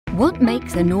What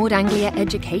makes a Nord Anglia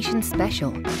education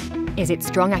special? Is it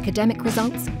strong academic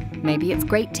results? Maybe it's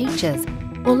great teachers,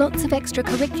 or lots of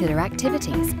extracurricular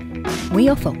activities. We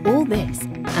offer all this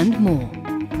and more.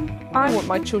 I want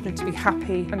my children to be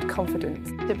happy and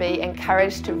confident. To be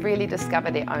encouraged to really discover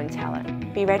their own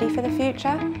talent. Be ready for the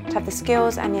future, to have the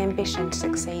skills and the ambition to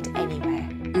succeed anywhere.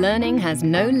 Learning has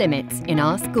no limits in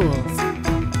our schools.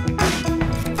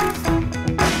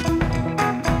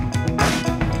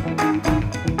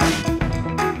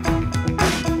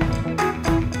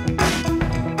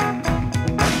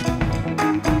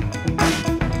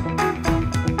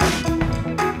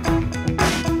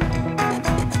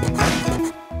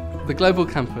 The Global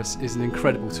Campus is an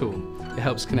incredible tool. It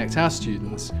helps connect our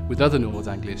students with other Nord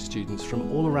Anglia students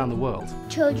from all around the world.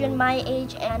 Children my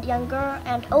age and younger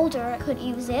and older could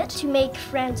use it to make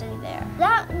friends in there.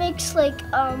 That makes like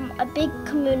a big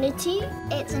community.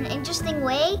 It's an interesting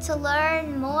way to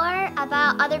learn more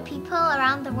about other people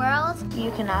around the world.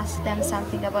 You can ask them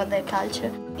something about their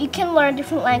culture. You can learn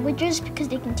different languages because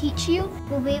they can teach you.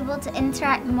 We'll be able to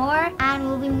interact more and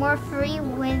we'll be more free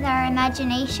with our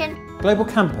imagination. Global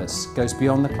Campus goes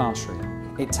beyond the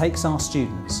classroom. It takes our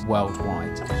students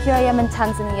worldwide. Here I am in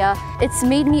Tanzania. It's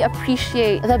made me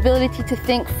appreciate the ability to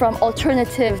think from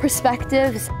alternative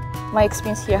perspectives. My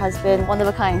experience here has been one of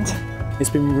a kind. It's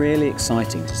been really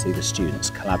exciting to see the students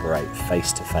collaborate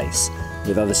face to face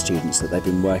with other students that they've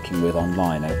been working with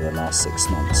online over the last 6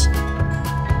 months.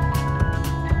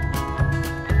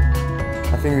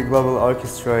 I think the Global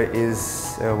Orchestra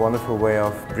is a wonderful way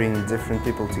of bringing different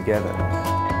people together.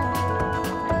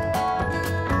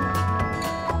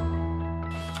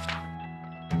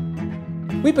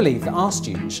 We believe that our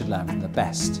students should learn from the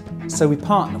best, so we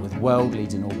partner with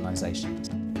world-leading organisations.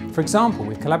 For example,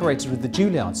 we've collaborated with the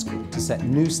Juilliard School to set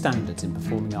new standards in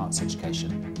performing arts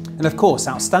education. And of course,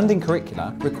 outstanding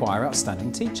curricula require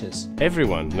outstanding teachers.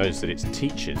 Everyone knows that it's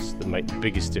teachers that make the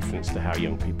biggest difference to how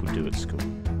young people do at school.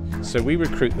 So we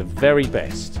recruit the very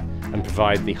best and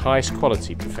provide the highest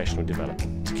quality professional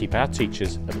development to keep our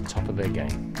teachers at the top of their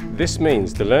game. This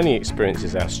means the learning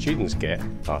experiences our students get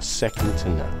are second to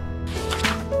none.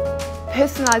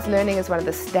 Personalised learning is one of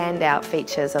the standout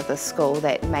features of the school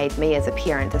that made me as a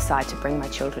parent decide to bring my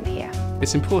children here.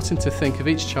 It's important to think of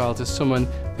each child as someone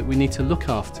that we need to look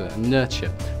after and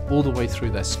nurture all the way through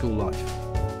their school life.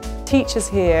 Teachers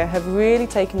here have really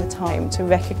taken the time to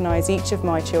recognise each of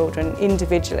my children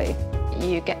individually.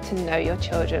 You get to know your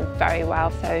children very well,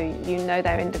 so you know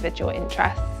their individual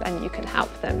interests and you can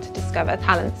help them to discover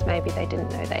talents maybe they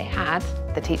didn't know they had.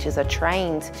 The teachers are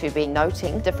trained to be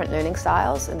noting different learning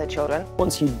styles in the children.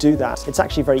 Once you do that, it's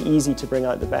actually very easy to bring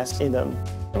out the best in them.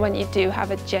 When you do have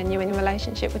a genuine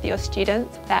relationship with your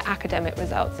students, their academic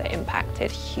results are impacted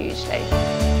hugely.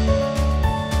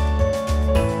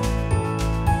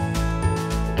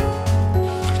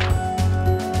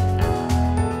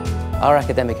 Our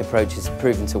academic approach is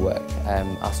proven to work.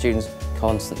 Our students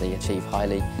constantly achieve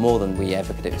highly, more than we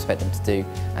ever could expect them to do,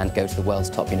 and go to the world's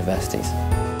top universities.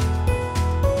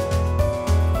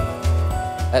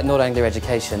 At Nord Anglia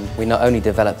Education, we not only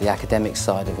develop the academic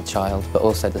side of a child, but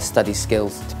also the study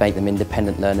skills to make them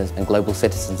independent learners and global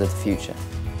citizens of the future.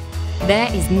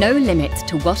 There is no limit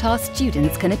to what our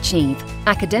students can achieve.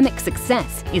 Academic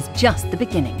success is just the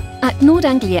beginning. At Nord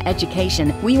Anglia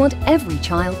Education, we want every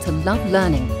child to love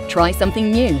learning, try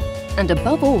something new, and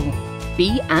above all,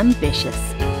 be ambitious.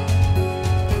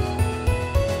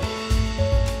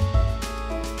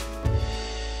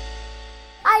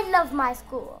 I love my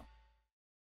school.